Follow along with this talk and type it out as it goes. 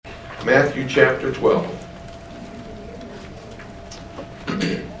Matthew chapter 12.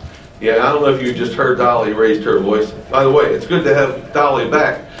 Yeah, I don't know if you just heard Dolly raised her voice. By the way, it's good to have Dolly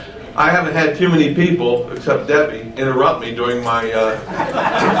back. I haven't had too many people, except Debbie, interrupt me during my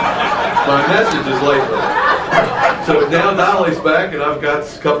my messages lately. So now Dolly's back, and I've got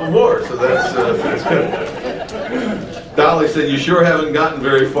a couple more, so that's good. Dolly said, "You sure haven't gotten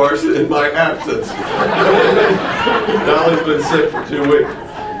very far in my absence." Dolly's been sick for 2 weeks.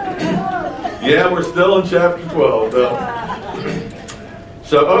 Yeah, we're still in chapter 12, though.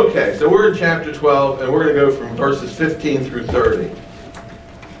 So we're in chapter 12, and we're going to go from verses 15 through 30.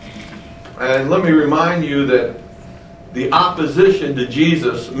 And let me remind you that the opposition to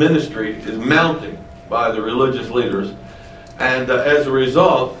Jesus' ministry is mounting by the religious leaders. And as a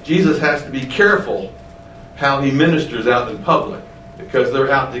result, Jesus has to be careful how he ministers out in public, because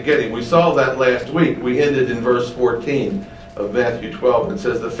they're out to get him. We saw that last week. We ended in verse 14 of Matthew 12. It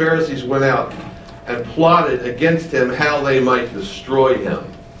says, "The Pharisees went out and plotted against him how they might destroy him."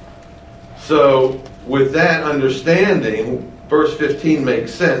 So with that understanding, verse 15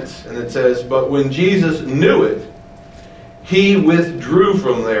 makes sense, and it says, "But when Jesus knew it, he withdrew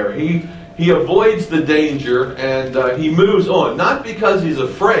from there." He avoids the danger, and he moves on. Not because he's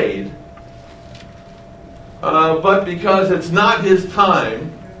afraid, but because it's not his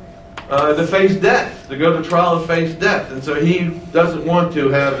time to face death, to go to trial and face death. And so he doesn't want to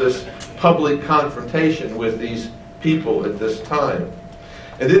have this public confrontation with these people at this time.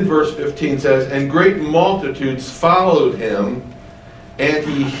 And then verse 15 says, "And great multitudes followed him, and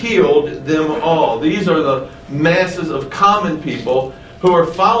he healed them all." These are the masses of common people who are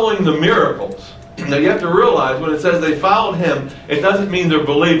following the miracles. Now you have to realize, when it says they followed him, it doesn't mean they're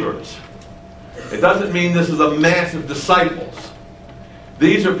believers. It doesn't mean this is a mass of disciples.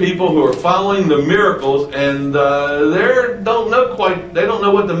 These are people who are following the miracles, and they don't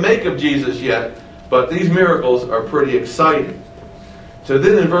know what to make of Jesus yet, but these miracles are pretty exciting. So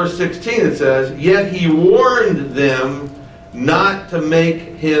then in verse 16 it says, "Yet he warned them not to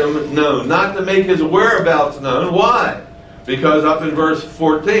make him known," not to make his whereabouts known. Why? Because up in verse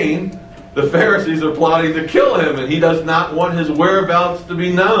 14, the Pharisees are plotting to kill him, and he does not want his whereabouts to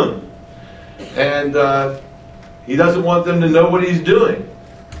be known. And he doesn't want them to know what he's doing.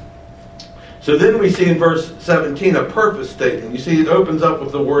 So then we see in verse 17 a purpose statement. You see, it opens up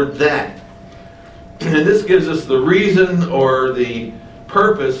with the word "that." And this gives us the reason or the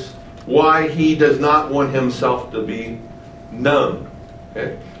purpose why he does not want himself to be known.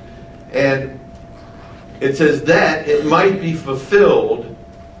 Okay? And it says that it might be fulfilled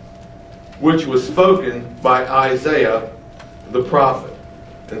which was spoken by Isaiah the prophet.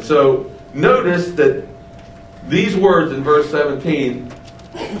 And so notice that these words in verse 17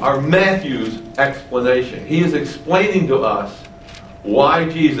 are Matthew's explanation. He is explaining to us why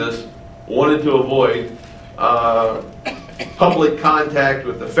Jesus wanted to avoid public contact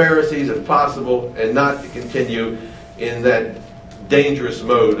with the Pharisees if possible, and not to continue in that dangerous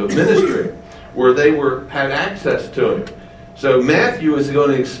mode of ministry where they had access to him. So Matthew is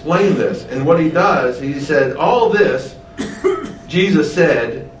going to explain this, and what he does, he said, all this Jesus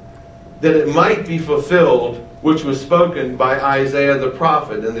said that it might be fulfilled which was spoken by Isaiah the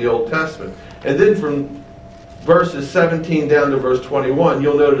prophet in the Old Testament. And then from verses 17 down to verse 21,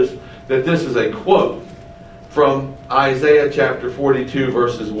 you'll notice that this is a quote from Isaiah chapter 42,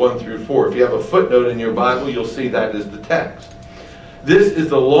 verses 1 through 4. If you have a footnote in your Bible, you'll see that is the text. This is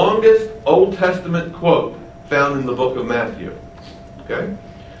the longest Old Testament quote found in the book of Matthew. Okay?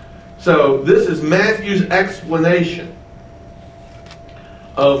 So this is Matthew's explanation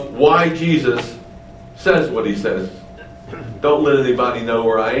of why Jesus says what he says. Don't let anybody know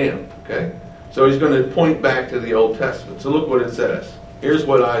where I am. Okay? So he's going to point back to the Old Testament. So look what it says. Here's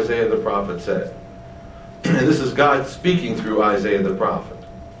what Isaiah the prophet said. And this is God speaking through Isaiah the prophet.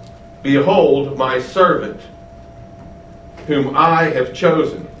 "Behold, my servant, whom I have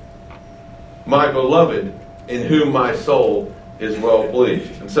chosen, my beloved, in whom my soul is well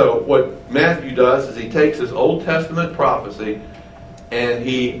pleased." And so what Matthew does is he takes his Old Testament prophecy and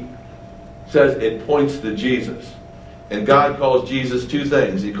he says it points to Jesus. And God calls Jesus two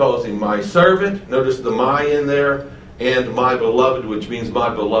things. He calls him my servant, notice the "my" in there, and my beloved, which means my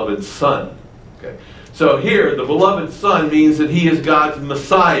beloved son. Okay. So here, the beloved son means that he is God's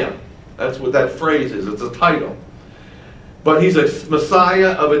Messiah. That's what that phrase is. It's a title. But he's a Messiah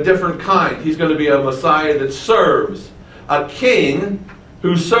of a different kind. He's going to be a Messiah that serves. A king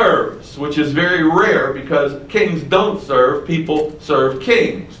who serves, which is very rare because kings don't serve. People serve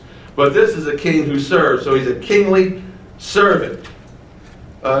kings. But this is a king who serves. So he's a kingly servant.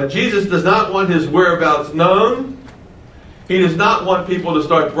 Jesus does not want his whereabouts known. He does not want people to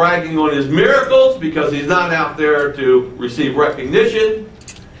start bragging on his miracles because he's not out there to receive recognition.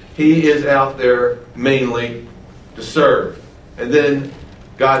 He is out there mainly to serve. And then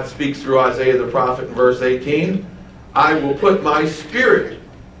God speaks through Isaiah the prophet in verse 18, I will put my spirit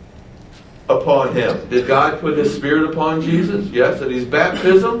upon him. Did God put his spirit upon Jesus? Yes, at his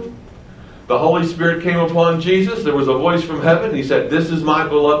baptism. The Holy Spirit came upon Jesus. There was a voice from heaven. He said, this is my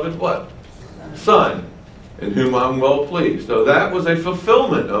beloved what? Son, in whom I'm well pleased. So that was a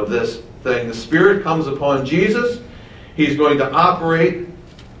fulfillment of this thing. The Spirit comes upon Jesus. He's going to operate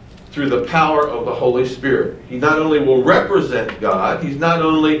through the power of the Holy Spirit. He not only will represent God, he's not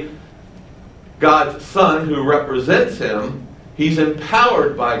only God's Son who represents him, he's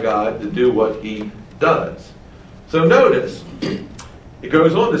empowered by God to do what he does. So notice, it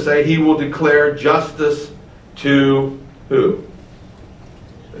goes on to say he will declare justice to who?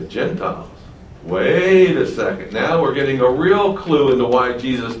 The Gentiles. Wait a second. Now we're getting a real clue into why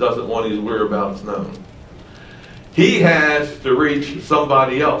Jesus doesn't want his whereabouts known. He has to reach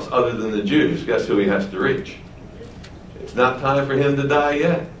somebody else other than the Jews. Guess who he has to reach? It's not time for him to die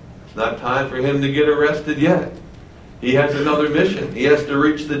yet. It's not time for him to get arrested yet. He has another mission. He has to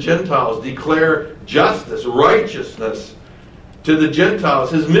reach the Gentiles, declare justice, righteousness to the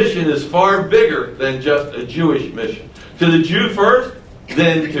Gentiles. His mission is far bigger than just a Jewish mission. To the Jew first,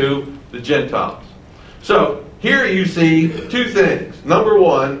 then to the Gentiles. So, here you see two things. Number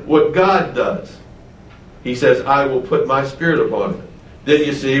one, what God does. He says, I will put my spirit upon it. Then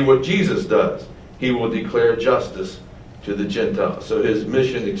you see what Jesus does. He will declare justice to the Gentiles. So his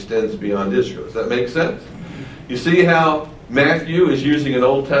mission extends beyond Israel. Does that make sense? You see how Matthew is using an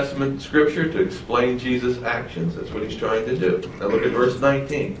Old Testament scripture to explain Jesus' actions? That's what he's trying to do. Now look at verse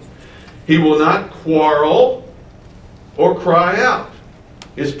 19. He will not quarrel or cry out.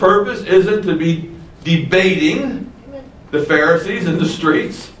 His purpose isn't to be debating the Pharisees in the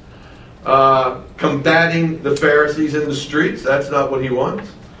streets, combating the Pharisees in the streets. That's not what he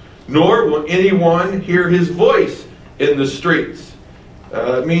wants. Nor will anyone hear his voice in the streets.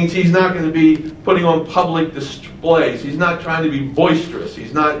 It means he's not going to be putting on public displays. He's not trying to be boisterous.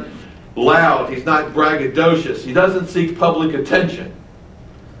 He's not loud. He's not braggadocious. He doesn't seek public attention.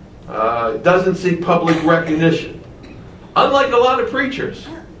 Doesn't seek public recognition. Unlike a lot of preachers,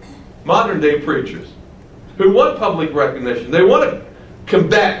 modern day preachers, who want public recognition. They want to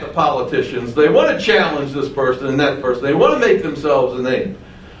combat the politicians. They want to challenge this person and that person. They want to make themselves a name.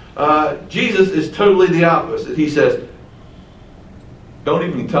 Jesus is totally the opposite. He says, don't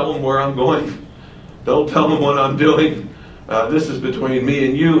even tell them where I'm going. Don't tell them what I'm doing. This is between me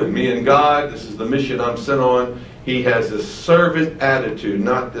and you and me and God. This is the mission I'm sent on. He has this servant attitude,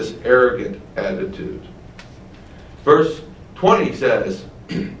 not this arrogant attitude. Verse 20 says,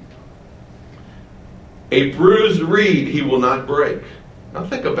 a bruised reed he will not break. Now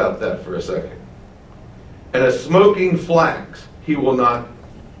think about that for a second. And a smoking flax he will not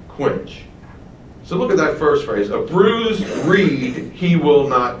quench. So look at that first phrase. A bruised reed he will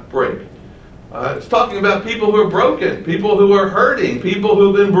not break. It's talking about people who are broken, people who are hurting, people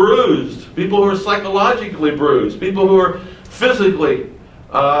who have been bruised, people who are psychologically bruised, people who are physically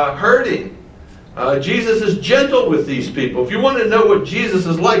hurting. Jesus is gentle with these people. If you want to know what Jesus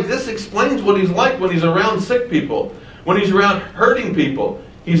is like, this explains what he's like when he's around sick people, when he's around hurting people.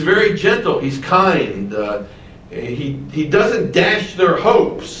 He's very gentle. He's kind. He doesn't dash their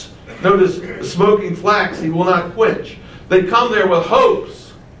hopes. Notice the smoking flax he will not quench. They come there with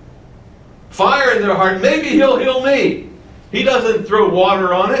hopes, fire in their heart. Maybe he'll heal me. He doesn't throw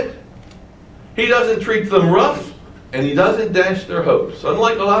water on it. He doesn't treat them rough, and he doesn't dash their hopes.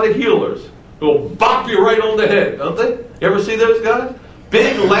 Unlike a lot of healers who will bop you right on the head, don't they? You ever see those guys?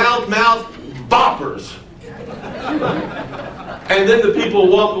 Big, loud-mouthed boppers. And then the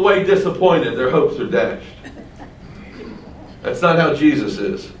people walk away disappointed. Their hopes are dashed. That's not how Jesus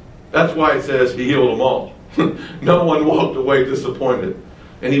is. That's why it says he healed them all. No one walked away disappointed.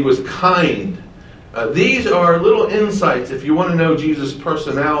 And he was kind. These are little insights. If you want to know Jesus'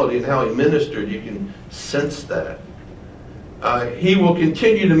 personality and how he ministered, you can sense that. He will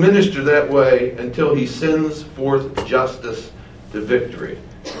continue to minister that way until he sends forth justice to victory.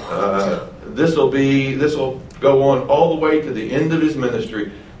 This will go on all the way to the end of his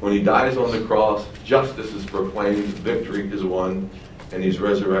ministry. When he dies on the cross, justice is proclaimed, victory is won, and he's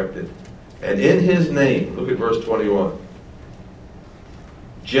resurrected. And in his name, look at verse 21,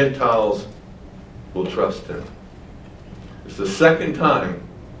 Gentiles will trust him. It's the second time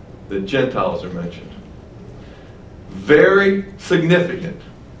that Gentiles are mentioned. Very significant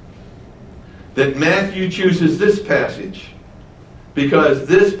that Matthew chooses this passage because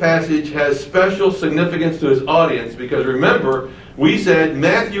this passage has special significance to his audience. Because remember, we said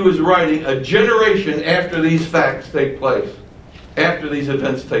Matthew is writing a generation after these facts take place, after these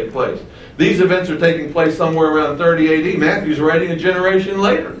events take place. These events are taking place somewhere around 30 AD. Matthew's writing a generation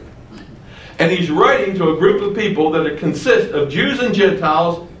later. And he's writing to a group of people that consist of Jews and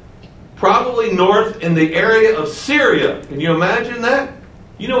Gentiles, probably north in the area of Syria. Can you imagine that?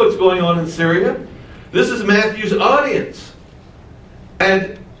 You know what's going on in Syria? This is Matthew's audience.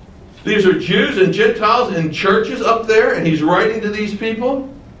 And these are Jews and Gentiles in churches up there, and he's writing to these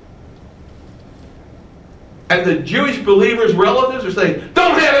people. And the Jewish believers' relatives are saying,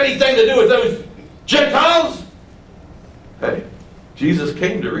 don't have anything to do with those Gentiles. Hey, Jesus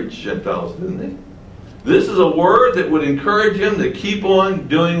came to reach Gentiles, didn't he? This is a word that would encourage them to keep on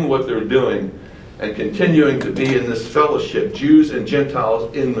doing what they're doing and continuing to be in this fellowship, Jews and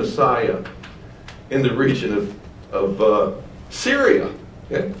Gentiles in Messiah, in the region of Syria.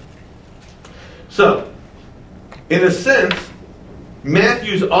 Okay? So, in a sense,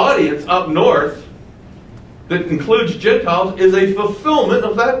 Matthew's audience up north that includes Gentiles is a fulfillment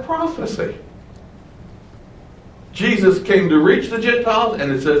of that prophecy. Jesus came to reach the Gentiles,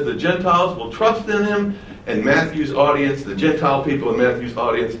 and it says the Gentiles will trust in him, and Matthew's audience, the Gentile people in Matthew's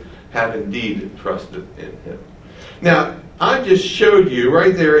audience, have indeed trusted in him. Now, I just showed you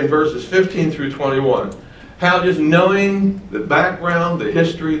right there in verses 15 through 21 how just knowing the background, the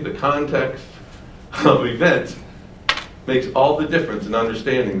history, the context of events makes all the difference in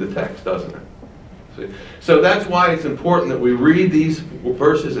understanding the text, doesn't it? See? So that's why it's important that we read these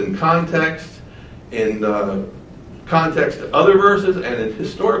verses in context, in context to other verses, and in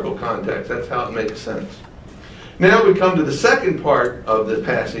historical context. That's how it makes sense. Now we come to the second part of the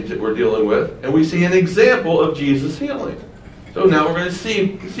passage that we're dealing with, and we see an example of Jesus healing. So now we're going to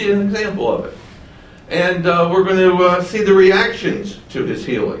see an example of it. And we're going to see the reactions to his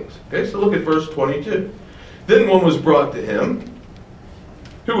healings. Okay, so look at verse 22. Then one was brought to him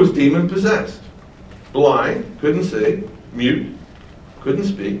who was demon-possessed, blind, couldn't see, mute, couldn't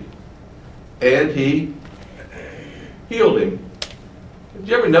speak, and he healed him. Did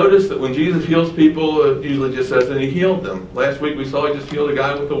you ever notice that when Jesus heals people, it usually just says, and he healed them? Last week we saw he just healed a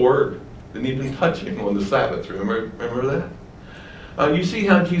guy with the word. Didn't even touch him on the Sabbath. Remember that? You see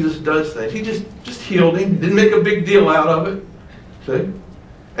how Jesus does things. He just healed him. Didn't make a big deal out of it. See?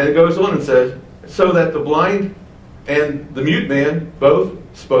 And it goes on and says, so that the blind and the mute man both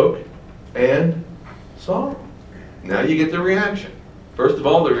spoke and saw. Now you get the reaction. First of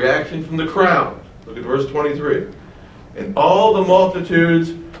all, the reaction from the crowd. Look at verse 23. And all the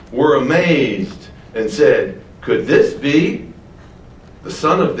multitudes were amazed and said, could this be the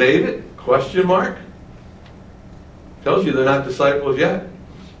son of David? Question mark. Tells you they're not disciples yet.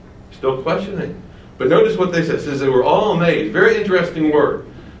 Still questioning. But notice what they said. It says they were all amazed. Very interesting word.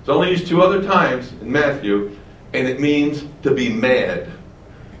 It's only used 2 other times in Matthew, and it means to be mad.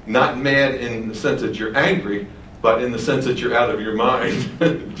 Not mad in the sense that you're angry, but in the sense that you're out of your mind.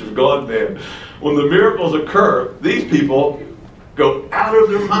 You've gone mad. When the miracles occur, these people go out of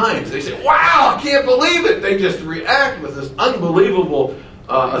their minds. They say, wow, I can't believe it. They just react with this unbelievable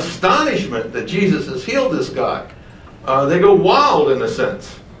astonishment that Jesus has healed this guy. They go wild in a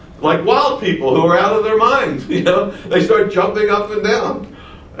sense. Like wild people who are out of their minds. You know, they start jumping up and down.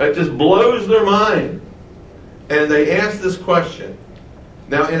 It just blows their mind. And they ask this question.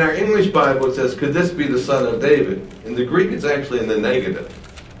 Now, in our English Bible, it says, could this be the son of David? In the Greek, it's actually in the negative.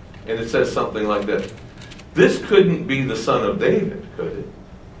 And it says something like this. This couldn't be the son of David, could it?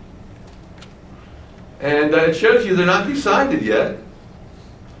 And it shows you they're not decided yet.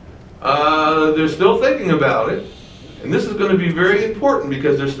 They're still thinking about it. And this is going to be very important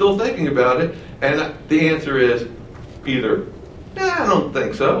because they're still thinking about it. And the answer is either, I don't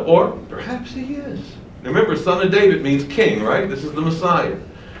think so, or perhaps he is. Remember, son of David means king, right? This is the Messiah.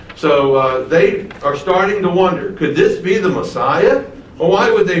 So they are starting to wonder, could this be the Messiah? Well,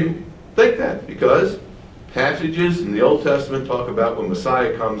 why would they think that? Because passages in the Old Testament talk about when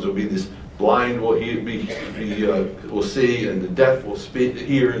Messiah comes, there'll be this blind will will see, and the deaf will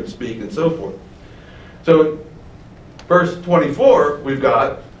hear and speak, and so forth. So, verse 24, we've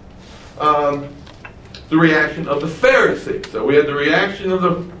got the reaction of the Pharisees. So we had the reaction of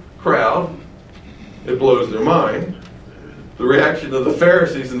the crowd. It blows their mind. The reaction of the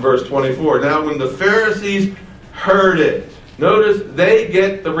Pharisees in verse 24. Now, when the Pharisees heard it, notice they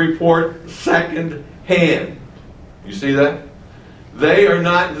get the report second hand. You see that? They are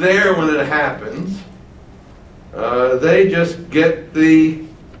not there when it happens. They just get they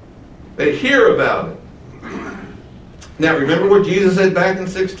hear about it. Now, remember what Jesus said back in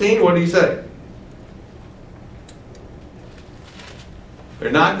 16? What did he say?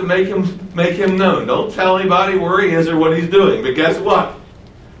 They're not to make him known. Don't tell anybody where he is or what he's doing. But guess what?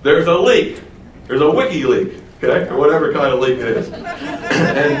 There's a leak. There's a wiki leak, okay, or whatever kind of leak it is.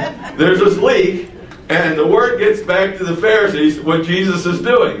 And there's this leak, and the word gets back to the Pharisees what Jesus is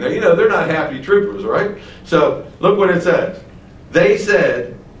doing. Now, you know, they're not happy troopers, right? So look what it says. They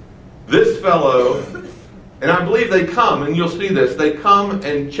said, this fellow, and I believe they come, and you'll see this, they come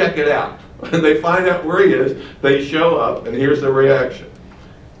and check it out. And they find out where he is, they show up, and here's the reaction.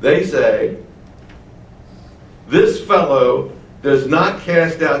 They say, this fellow does not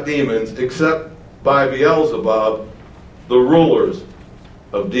cast out demons except by Beelzebub, the rulers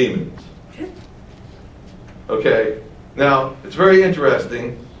of demons. Okay, now it's very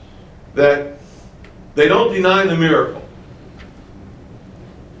interesting that they don't deny the miracle.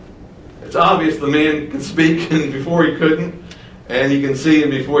 It's obvious the man can speak and before he couldn't, and he can see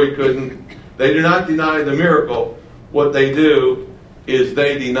and before he couldn't. They do not deny the miracle. What they do is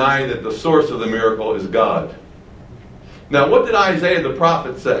they deny that the source of the miracle is God. Now, what did Isaiah the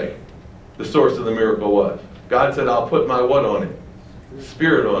prophet say the source of the miracle was? God said, I'll put my what on it?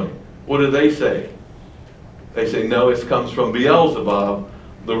 Spirit on it. What do they say? They say, no, it comes from Beelzebub,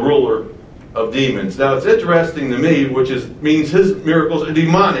 the ruler of demons. Now, it's interesting to me, means his miracles are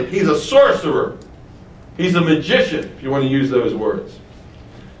demonic. He's a sorcerer. He's a magician, if you want to use those words.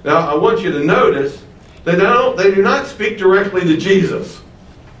 Now, I want you to notice that they do not speak directly to Jesus.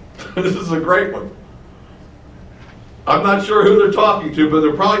 This is a great one. I'm not sure who they're talking to, but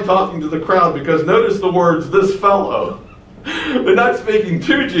they're probably talking to the crowd, because notice the words, this fellow. They're not speaking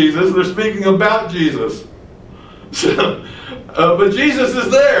to Jesus, they're speaking about Jesus. So, but Jesus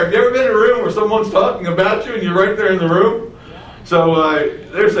is there. Have you ever been in a room where someone's talking about you and you're right there in the room? So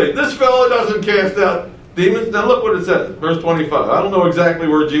they're saying, this fellow doesn't cast out demons. Now look what it says, verse 25. I don't know exactly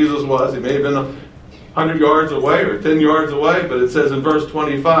where Jesus was. He may have been 100 yards away or 10 yards away, but it says in verse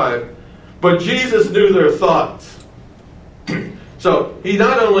 25, but Jesus knew their thoughts. So he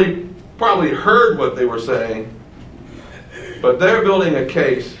not only probably heard what they were saying, but they're building a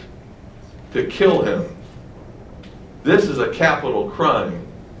case to kill him. This is a capital crime,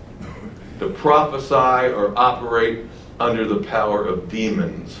 to prophesy or operate under the power of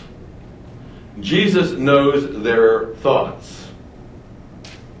demons. Jesus knows their thoughts.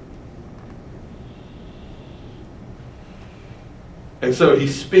 And so he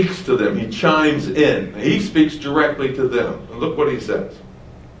speaks to them. He chimes in. He speaks directly to them. And look what he says.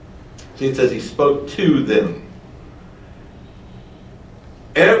 See, it says he spoke to them.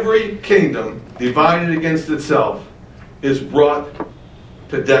 Every kingdom divided against itself is brought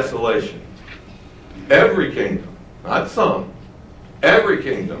to desolation. Every kingdom, not some, every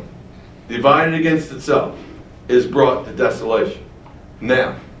kingdom divided against itself is brought to desolation.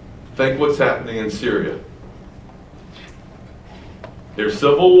 Now, think what's happening in Syria. There's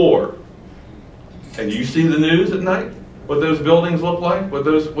civil war. And you see the news at night? What those buildings look like?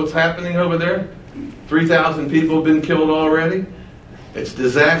 What's happening over there? 3,000 people have been killed already. It's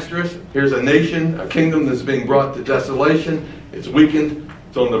disastrous. Here's a nation, a kingdom that's being brought to desolation. It's weakened.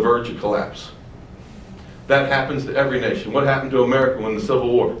 It's on the verge of collapse. That happens to every nation. What happened to America when the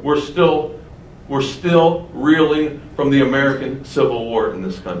Civil War? We're still reeling from the American Civil War in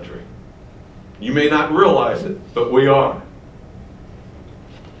this country. You may not realize it, but we are.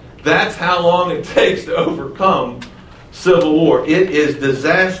 That's how long it takes to overcome civil war. It is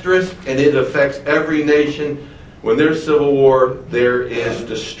disastrous, and it affects every nation. When there's civil war, there is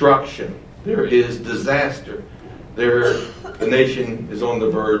destruction. There is disaster. The nation is on the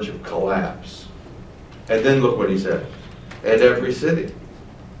verge of collapse. And then look what he said. And every city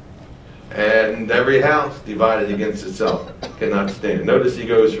and every house divided against itself cannot stand. Notice he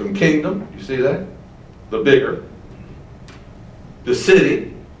goes from kingdom, you see that? The bigger. The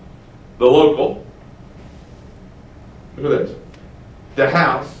city, the local. Look at this. The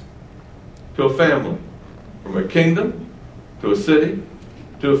house to a family. From a kingdom to a city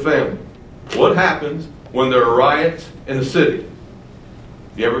to a family. What happens when there are riots in a city?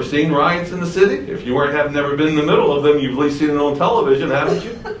 You ever seen riots in the city? If you have never been in the middle of them, you've at least seen it on television, haven't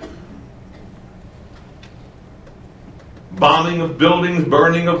you? Bombing of buildings,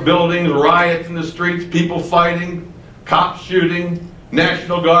 burning of buildings, riots in the streets, people fighting, cops shooting,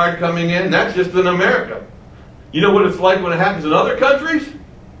 National Guard coming in. That's just in America. You know what it's like when it happens in other countries?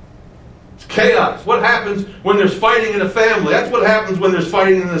 It's chaos. What happens when there's fighting in a family? That's what happens when there's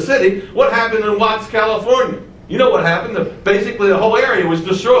fighting in the city. What happened in Watts, California? You know what happened? Basically, the whole area was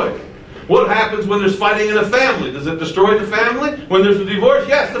destroyed. What happens when there's fighting in a family? Does it destroy the family? When there's a divorce?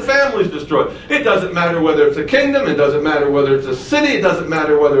 Yes, the family's destroyed. It doesn't matter whether it's a kingdom. It doesn't matter whether it's a city. It doesn't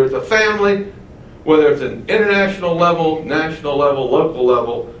matter whether it's a family. Whether it's an international level, national level, local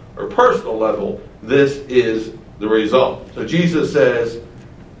level, or personal level, this is the result. So Jesus says,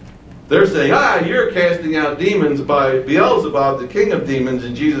 they're saying, you're casting out demons by Beelzebub, the king of demons.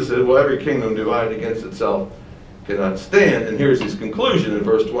 And Jesus said, well, every kingdom divided against itself cannot stand. And here's his conclusion in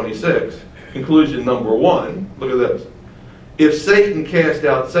verse 26. Conclusion number 1. Look at this. If Satan cast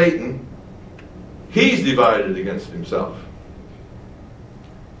out Satan, he's divided against himself.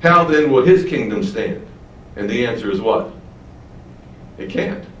 How then will his kingdom stand? And the answer is what? It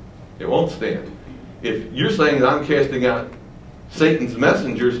can't. It won't stand. If you're saying that I'm casting out Satan's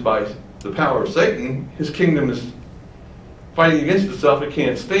messengers by the power of Satan, his kingdom is fighting against itself. It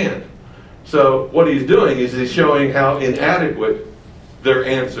can't stand. So what he's doing is he's showing how inadequate their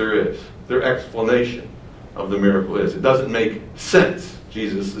answer is, their explanation of the miracle is. It doesn't make sense.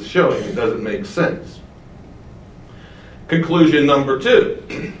 Jesus is showing it doesn't make sense. Conclusion number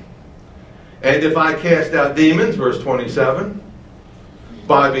 2. And if I cast out demons, verse 27,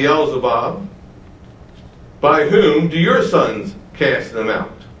 by Beelzebub, by whom do your sons cast them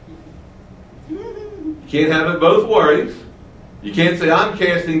out? You can't have it both ways. You can't say, I'm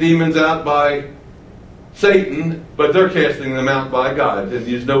casting demons out by Satan, but they're casting them out by God.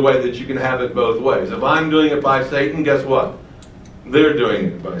 There's no way that you can have it both ways. If I'm doing it by Satan, guess what? They're doing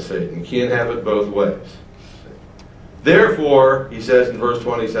it by Satan. You can't have it both ways. Therefore, he says in verse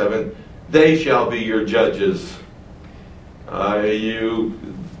 27, they shall be your judges.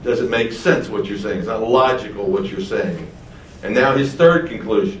 Doesn't make sense what you're saying. It's not logical what you're saying. And now his third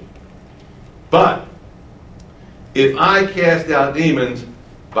conclusion. But if I cast out demons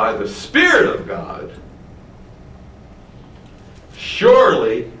by the Spirit of God,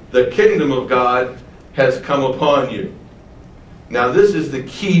 surely the kingdom of God has come upon you. Now this is the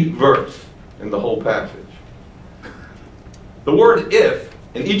key verse in the whole passage. The word if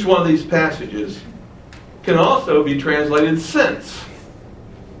in each one of these passages can also be translated since.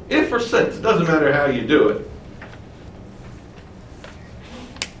 If or since, it doesn't matter how you do it.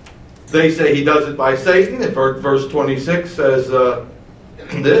 They say he does it by Satan. If verse 26 says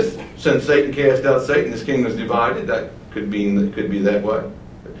this, since Satan cast out Satan, his kingdom is divided. That could be that way.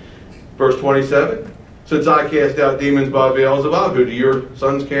 Verse 27, since I cast out demons by Beelzebub, who do your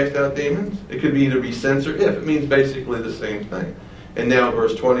sons cast out demons? It could either be since or if. It means basically the same thing. And now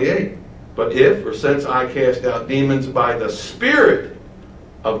verse 28, but if or since I cast out demons by the Spirit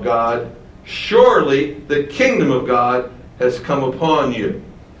of God, surely the kingdom of God has come upon you.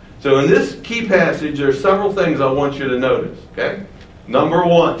 So in this key passage, there are several things I want you to notice. Okay? Number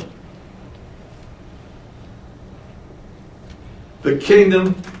 1, the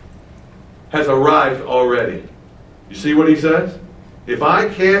kingdom has arrived already. You see what he says? If I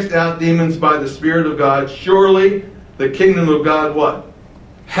cast out demons by the Spirit of God, surely the kingdom of God what?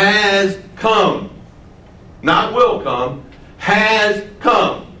 Has come. Not will come. Has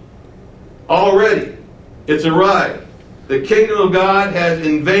come. Already. It's arrived. The kingdom of God has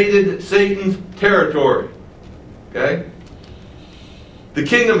invaded Satan's territory. Okay? The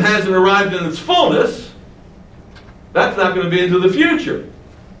kingdom hasn't arrived in its fullness. That's not going to be into the future.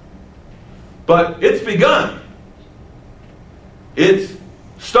 But it's begun. It's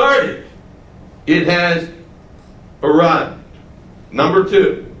started. It has arrived. Number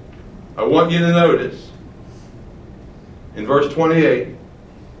 2, I want you to notice in verse 28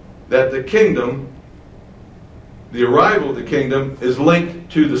 that the kingdom, the arrival of the kingdom is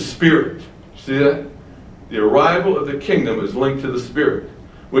linked to the Spirit. See that? The arrival of the kingdom is linked to the Spirit.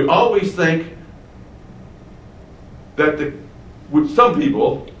 We always think that some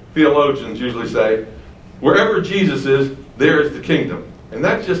people, theologians usually say, wherever Jesus is, there is the kingdom. And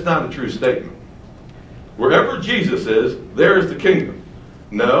that's just not a true statement. Wherever Jesus is, there is the kingdom.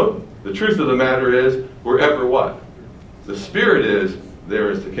 No, the truth of the matter is, wherever what? The Spirit is, there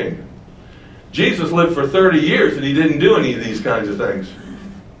is the kingdom. Jesus lived for 30 years and he didn't do any of these kinds of things.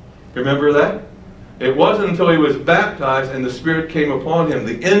 Remember that? It wasn't until he was baptized and the Spirit came upon him,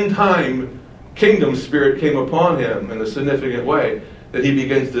 the end time kingdom spirit came upon him in a significant way, that he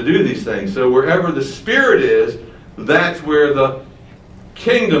begins to do these things. So wherever the Spirit is, that's where the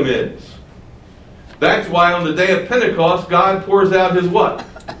kingdom is. That's why on the day of Pentecost, God pours out his what?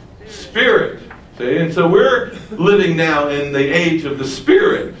 Spirit. See? And so we're living now in the age of the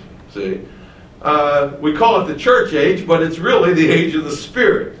Spirit. See? We call it the church age, but it's really the age of the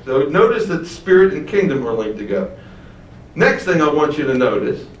Spirit. So notice that Spirit and kingdom are linked together. Next thing I want you to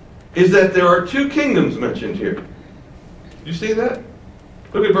notice is that there are 2 kingdoms mentioned here. You see that?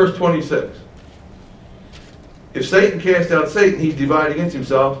 Look at verse 26. If Satan cast out Satan, he's divided against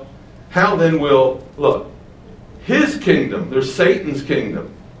himself. How then will, look, his kingdom, there's Satan's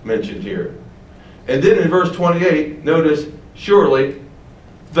kingdom mentioned here. And then in verse 28, notice, surely,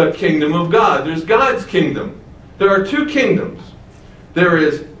 the kingdom of God. There's God's kingdom. There are two kingdoms. There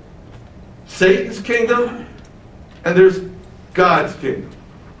is Satan's kingdom, and there's God's kingdom.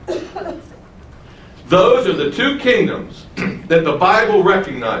 Those are the two kingdoms that the Bible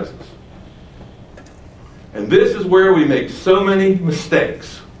recognizes. And this is where we make so many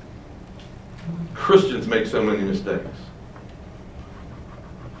mistakes. Christians make so many mistakes.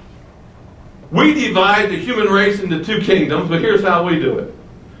 We divide the human race into two kingdoms, but here's how we do it.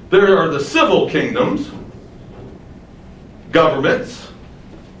 There are the civil kingdoms, governments,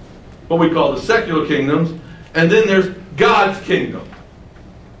 what we call the secular kingdoms, and then there's God's kingdom,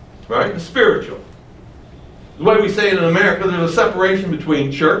 right? The spiritual. The way we say it in America, there's a separation between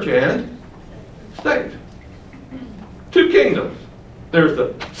church and state. Two kingdoms. There's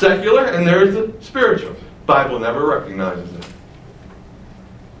the secular and there's the spiritual. The Bible never recognizes it.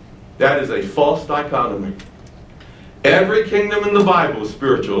 That is a false dichotomy. Every kingdom in the Bible is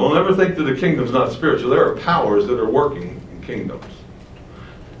spiritual. Don't ever think that a kingdom's not spiritual. There are powers that are working in kingdoms.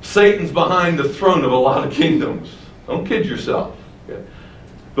 Satan's behind the throne of a lot of kingdoms. Don't kid yourself. Okay?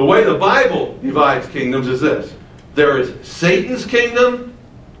 The way the Bible divides kingdoms is this. There is Satan's kingdom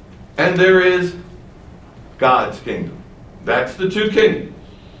and there is God's kingdom. That's the two kingdoms.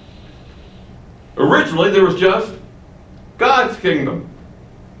 Originally, there was just God's kingdom.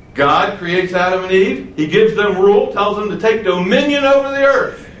 God creates Adam and Eve. He gives them rule, tells them to take dominion over the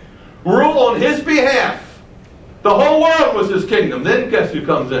earth. Rule on His behalf. The whole world was His kingdom. Then guess who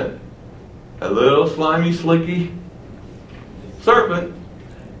comes in? A little slimy, slicky serpent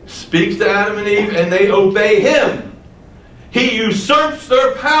speaks to Adam and Eve, and they obey him. He usurps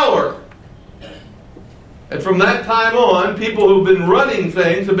their power. And from that time on, people who've been running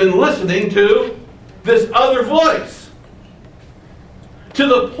things have been listening to this other voice. To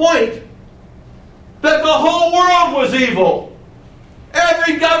the point that the whole world was evil.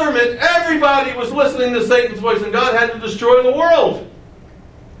 Every government, everybody was listening to Satan's voice, and God had to destroy the world.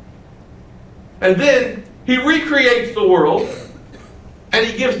 And then He recreates the world, and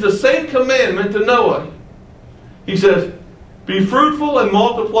He gives the same commandment to Noah. He says, be fruitful and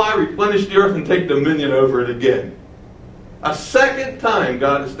multiply, replenish the earth, and take dominion over it again. A second time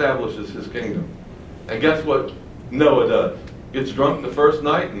God establishes His kingdom. And guess what Noah does? Gets drunk the first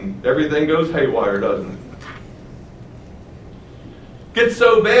night and everything goes haywire, doesn't it? Gets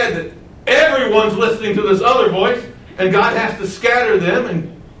so bad that everyone's listening to this other voice, and God has to scatter them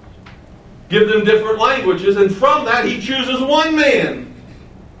and give them different languages, and from that He chooses one man.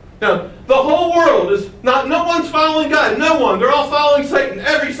 Now, the whole world is not, no one's following God. No one. They're all following Satan.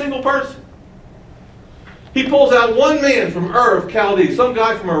 Every single person. He pulls out one man from Ur of Chaldee, some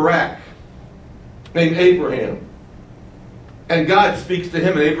guy from Iraq named Abraham. And God speaks to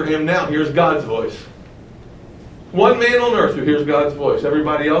him, and Abraham now hears God's voice. One man on earth who hears God's voice.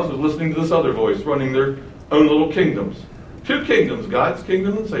 Everybody else is listening to this other voice, running their own little kingdoms. Two kingdoms, God's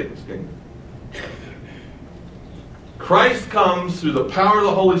kingdom and Satan's kingdom. Christ comes through the power of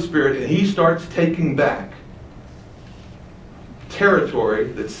the Holy Spirit, and He starts taking back territory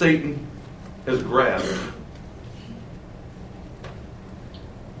that Satan has grabbed.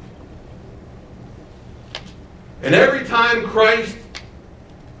 And every time Christ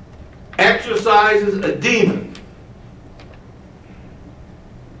exorcises a demon,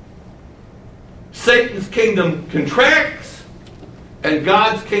 Satan's kingdom contracts and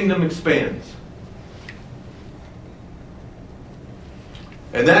God's kingdom expands.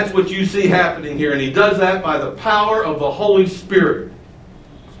 And that's what you see happening here. And He does that by the power of the Holy Spirit.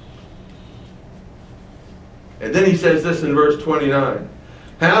 And then He says this in verse 29.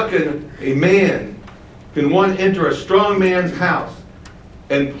 How can one enter a strong man's house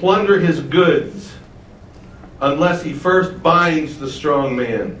and plunder his goods unless he first binds the strong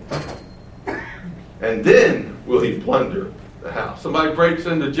man? And then will he plunder the house. Somebody breaks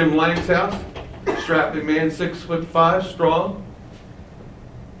into Jim Lang's house, strapping man, 6'5", strong.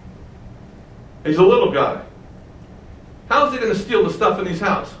 He's a little guy. How is he going to steal the stuff in his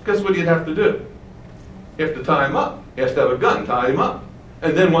house? Guess what he'd have to do? You have to tie him up. He has to have a gun, tie him up.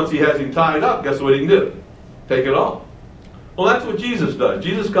 And then once he has him tied up, guess what he can do? Take it off. Well, that's what Jesus does.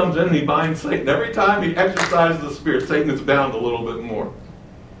 Jesus comes in and He binds Satan. Every time He exercises the Spirit, Satan is bound a little bit more.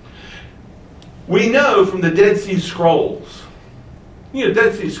 We know from the Dead Sea Scrolls.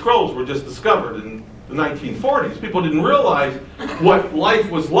 Dead Sea Scrolls were just discovered in the 1940s. People didn't realize what life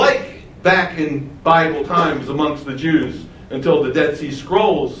was like back in Bible times amongst the Jews until the Dead Sea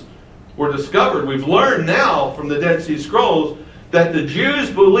Scrolls were discovered. We've learned now from the Dead Sea Scrolls that the Jews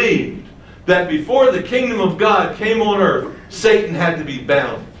believed that before the kingdom of God came on earth, Satan had to be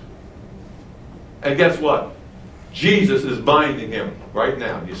bound. And guess what? Jesus is binding him right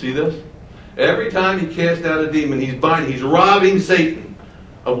now. Do you see this? Every time he casts out a demon, he's binding, he's robbing Satan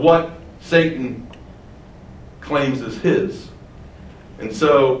of what Satan claims is his.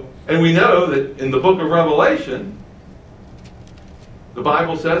 And we know that in the book of Revelation, the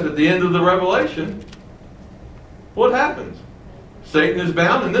Bible says at the end of the Revelation, what happens? Satan is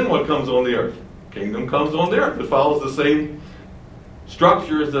bound, and then what comes on the earth? Kingdom comes on the earth. It follows the same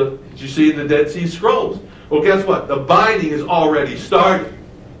structure as you see in the Dead Sea Scrolls. Well, guess what? The binding is already started.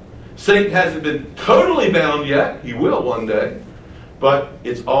 Satan hasn't been totally bound yet. He will one day. But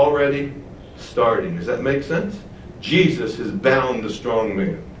it's already starting. Does that make sense? Jesus has bound the strong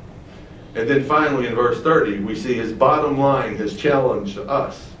man. And then finally in verse 30, we see his bottom line, his challenge to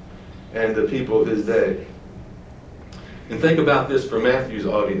us and the people of his day. And think about this for Matthew's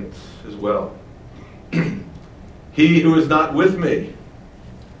audience as well. He who is not with me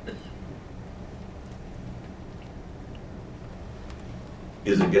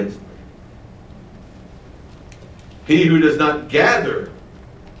is against me. He who does not gather,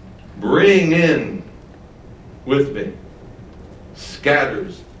 bring in with me,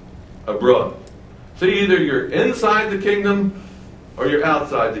 scatters abroad. So either you're inside the kingdom or you're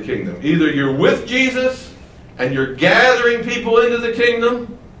outside the kingdom. Either you're with Jesus and you're gathering people into the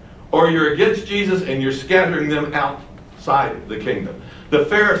kingdom, or you're against Jesus and you're scattering them outside the kingdom. The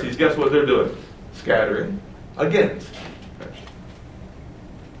Pharisees, guess what they're doing? Scattering against.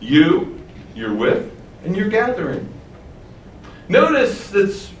 You're with, and you're gathering. Notice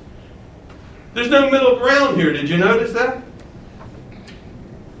there's no middle ground here. Did you notice that?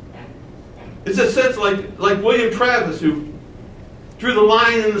 It's a sense like William Travis, who drew the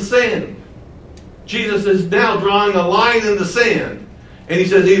line in the sand. Jesus is now drawing a line in the sand. And he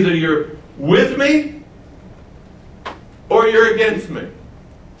says either you're with me or you're against me.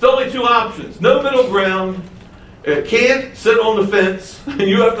 It's only two options. No middle ground. Can't sit on the fence.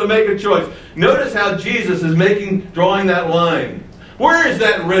 You have to make a choice. Notice how Jesus is drawing that line. Where is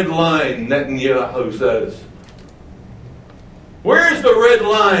that red line, Netanyahu says? Where is the red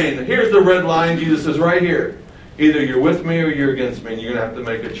line? Here's the red line. Jesus says right here. Either you're with me or you're against me, and you're going to have to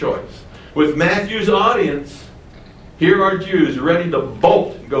make a choice. With Matthew's audience, here are Jews ready to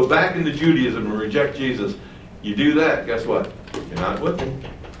bolt and go back into Judaism and reject Jesus. You do that, guess what? You're not with me.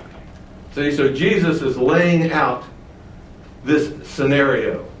 See, so Jesus is laying out this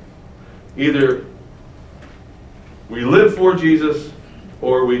scenario. Either we live for Jesus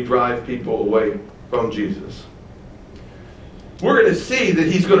or we drive people away from Jesus. We're going to see that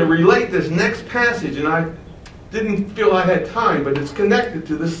he's going to relate this next passage, and I didn't feel I had time, but it's connected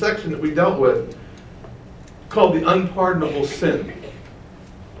to this section that we dealt with, called the unpardonable sin.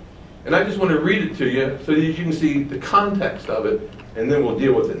 And I just want to read it to you so that you can see the context of it, and then we'll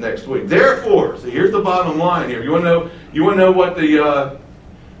deal with it next week. Therefore, so here's the bottom line here. You want to know what the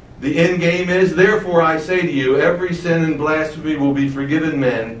end game is? Therefore, I say to you, every sin and blasphemy will be forgiven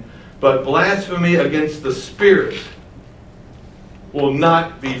men, but blasphemy against the Spirit will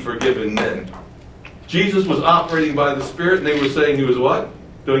not be forgiven men. Jesus was operating by the Spirit, and they were saying he was what?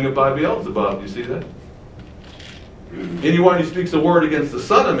 Doing it by Beelzebub. Do you see that? Anyone who speaks a word against the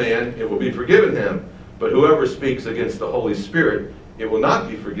Son of Man, it will be forgiven him. But whoever speaks against the Holy Spirit, it will not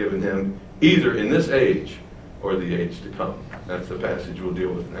be forgiven him, either in this age or the age to come. That's the passage we'll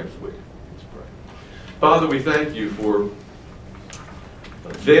deal with next week. Let's pray. Father, we thank you for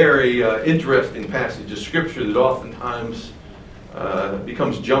a very interesting passage of Scripture that oftentimes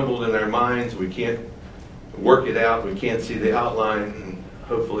becomes jumbled in our minds. We can't work it out. We can't see the outline. And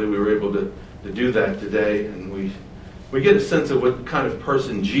hopefully we were able to do that today. And we get a sense of what kind of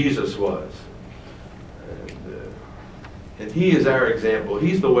person Jesus was. And he is our example.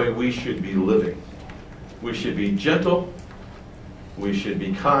 He's the way we should be living. We should be gentle. We should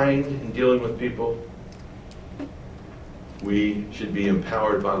be kind in dealing with people. We should be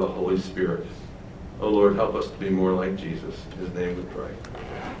empowered by the Holy Spirit. Oh Lord, help us to be more like Jesus. In his name we pray.